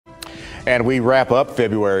And we wrap up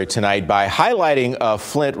February tonight by highlighting a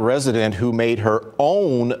Flint resident who made her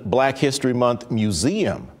own Black History Month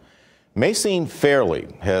museum. Maxine Fairley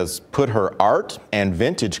has put her art and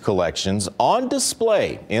vintage collections on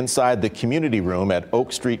display inside the community room at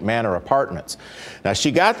Oak Street Manor Apartments. Now,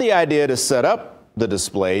 she got the idea to set up the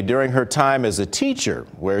display during her time as a teacher,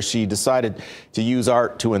 where she decided to use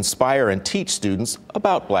art to inspire and teach students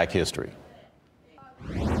about Black history.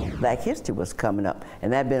 Black history was coming up,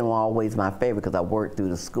 and that been always my favorite because I worked through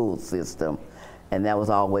the school system, and that was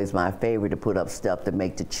always my favorite, to put up stuff to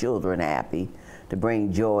make the children happy, to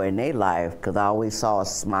bring joy in their life, because I always saw a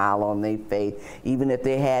smile on their face. Even if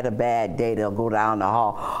they had a bad day, they'll go down the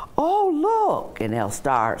hall, oh look, and they'll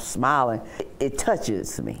start smiling. It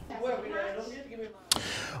touches me.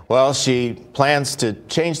 Well, she plans to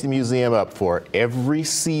change the museum up for every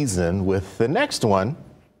season, with the next one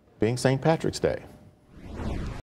being St. Patrick's Day.